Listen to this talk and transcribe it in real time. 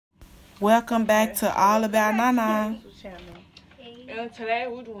Welcome back to All About Nana. And today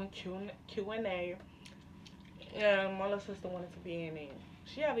we're doing QNA. And my little sister wanted to be in it.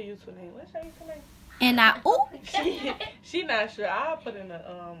 She have a YouTube name. What's her YouTube name? And she not sure. I'll put in the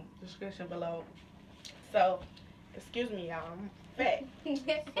description below. So, excuse me, y'all. I'm fat.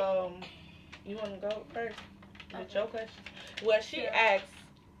 So, you want to go first with your question? Well, she asked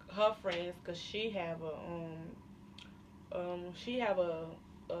her friends because she have a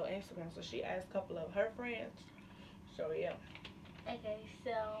Instagram, so she asked a couple of her friends. So yeah. Okay,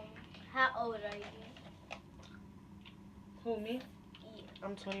 so how old are you? Who, me? Yeah.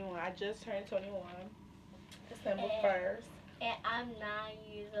 I'm 21. I just turned 21. December 1st. And I'm 9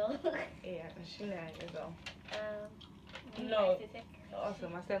 years old. Yeah, and she 9 years old. No. Also,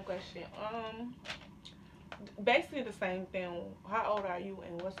 my second question. Basically the same thing. How old are you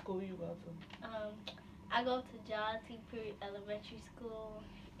and what school you go to? I go to John T. Pruitt Elementary School,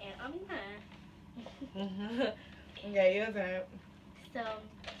 and I'm 9. Yeah, you're that. So,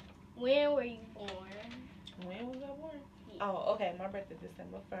 when were you born? When was I born? Yeah. Oh, okay. My birthday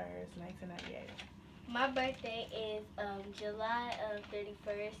December 1st, 1998. My birthday is July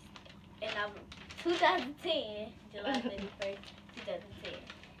 31st, and I'm 2010. July 31st, 2010.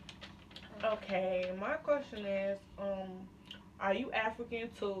 Okay, my question is, are you African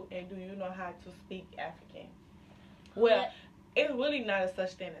too, and do you know how to speak African? Well, it's really not a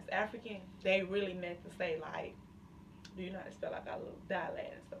such thing as African. They really meant to say, like, do you know how to spell like our little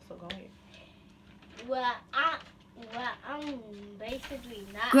dialect and stuff? So go ahead. Well, I'm basically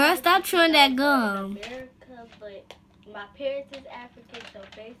not. Girl, stop chewing that gum. America, but my parents is African, so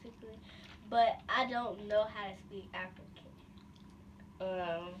basically, but I don't know how to speak African.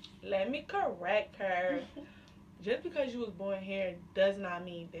 Let me correct her. Just because you was born here does not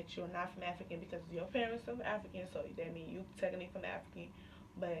mean that you're not from African, because your parents are African, so that means you technically from African.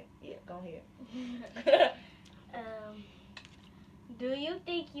 But yeah, go ahead. Do you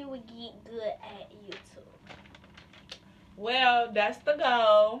think you would get good at YouTube? Well, that's the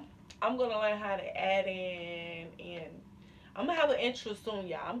goal. I'm gonna learn how to add in, and I'm gonna have an intro soon,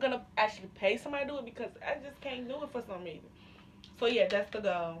 y'all. I'm gonna actually pay somebody to do it because I just can't do it for some reason. So yeah, that's the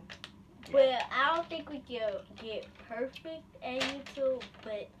goal. Yeah. Well, I don't think we can get perfect at YouTube,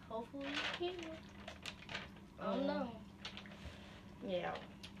 but hopefully we can. I don't know. Yeah.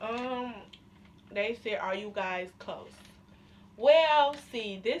 They said, are you guys close? Well,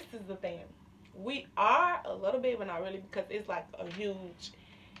 see, this is the thing. We are a little bit, but not really, because it's like a huge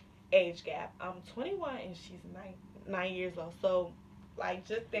age gap. I'm 21 and she's 9 years old. So, like,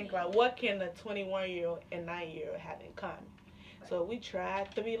 just think about what can a 21-year-old and 9-year-old have in common. So we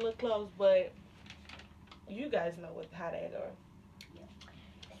tried to be a little close, but you guys know how that goes.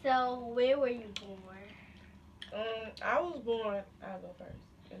 So where were you born? I was born. I'll go first,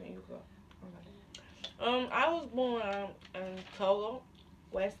 and then you go. Okay. I was born in Togo,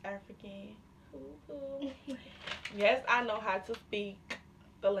 West African. Yes, I know how to speak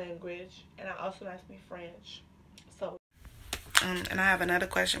the language, and I also know how to speak French. So. And I have another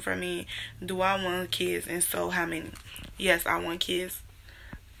question for me. Do I want kids? And so how many? Yes, I want kids.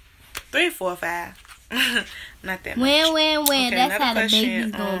 3, 4, 5. Not that much. When. Okay, that's how the question,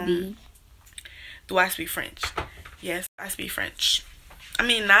 baby's gonna be. Do I speak French? Yes, I speak French. I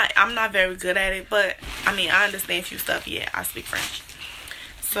mean, I'm not very good at it, but I mean, I understand a few stuff. Yeah, I speak French.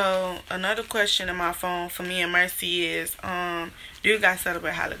 So another question in my phone for me and Mercy is, do you guys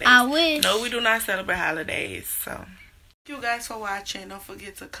celebrate holidays? I wish. No, we do not celebrate holidays. So. Thank you guys for watching. Don't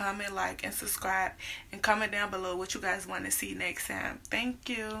forget to comment, like, and subscribe, and comment down below what you guys want to see next time. Thank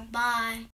you. Bye.